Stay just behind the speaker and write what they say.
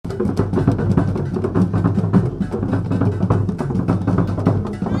For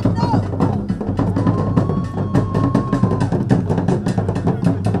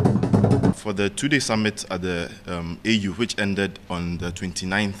the two-day summit at the AU, which ended on the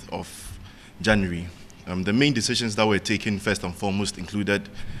 29th of January, the main decisions that were taken first and foremost included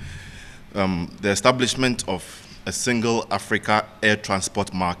the establishment of a single Africa air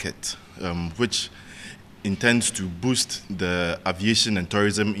transport market, which intends to boost the aviation and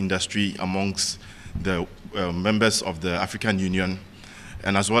tourism industry amongst the members of the African Union,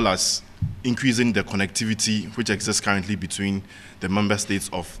 and as well as increasing the connectivity which exists currently between the member states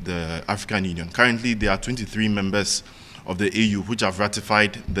of the African Union. Currently, there are 23 members of the AU which have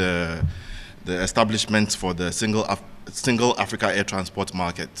ratified the establishment for the single Africa air transport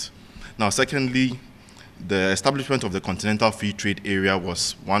market. Now, secondly, the establishment of the Continental Free Trade Area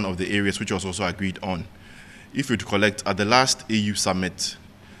was one of the areas which was also agreed on. If you recollect, at the last AU summit,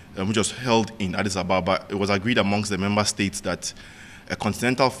 which was held in Addis Ababa, it was agreed amongst the member states that a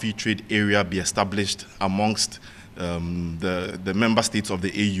Continental Free Trade Area be established amongst the member states of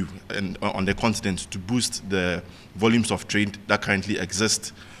the AU and on the continent to boost the volumes of trade that currently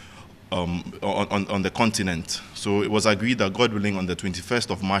exist on the continent. So it was agreed that, God willing, on the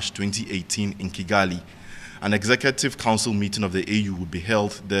 21st of March 2018 in Kigali, an executive council meeting of the AU would be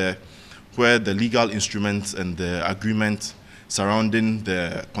held there, where the legal instruments and the agreement surrounding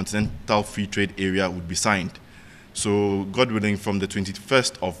the Continental Free Trade Area would be signed. So, God willing, from the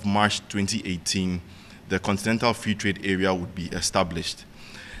 21st of March 2018, the Continental Free Trade Area would be established.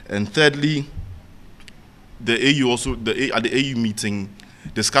 And thirdly, at the AU meeting,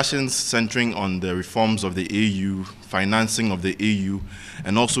 discussions centering on the reforms of the AU, financing of the AU,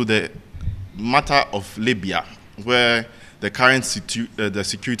 and also the matter of Libya, where the current the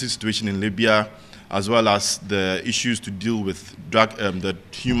security situation in Libya, as well as the issues to deal with the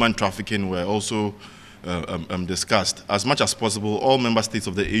human trafficking, were also discussed. As much as possible, all member states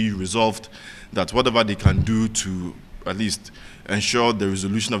of the AU resolved that whatever they can do to at least ensure the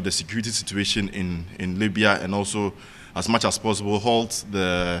resolution of the security situation in Libya, and also as much as possible halt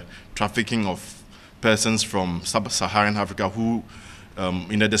the trafficking of persons from sub-Saharan Africa who,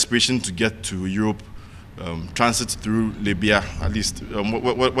 in a desperation to get to Europe, transit through Libya. At least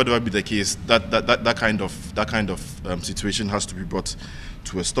whatever be the case, that kind of situation has to be brought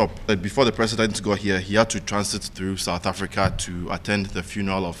to a stop. But before the president got here, he had to transit through South Africa to attend the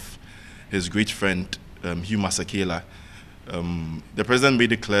funeral of his great friend Hugh Masekella. The president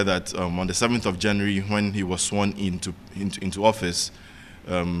made it clear that on the 7th of January, when he was sworn into office,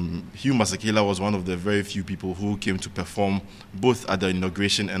 Hugh Masekella was one of the very few people who came to perform both at the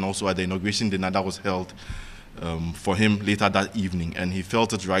inauguration and also at the inauguration dinner that was held for him later that evening. And he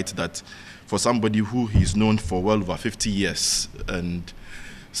felt it right that for somebody who he's known for well over 50 years and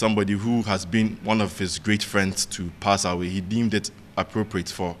somebody who has been one of his great friends to pass away, he deemed it appropriate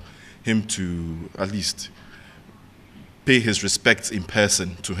for him to at least pay his respects in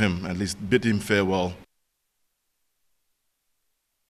person to him, at least bid him farewell.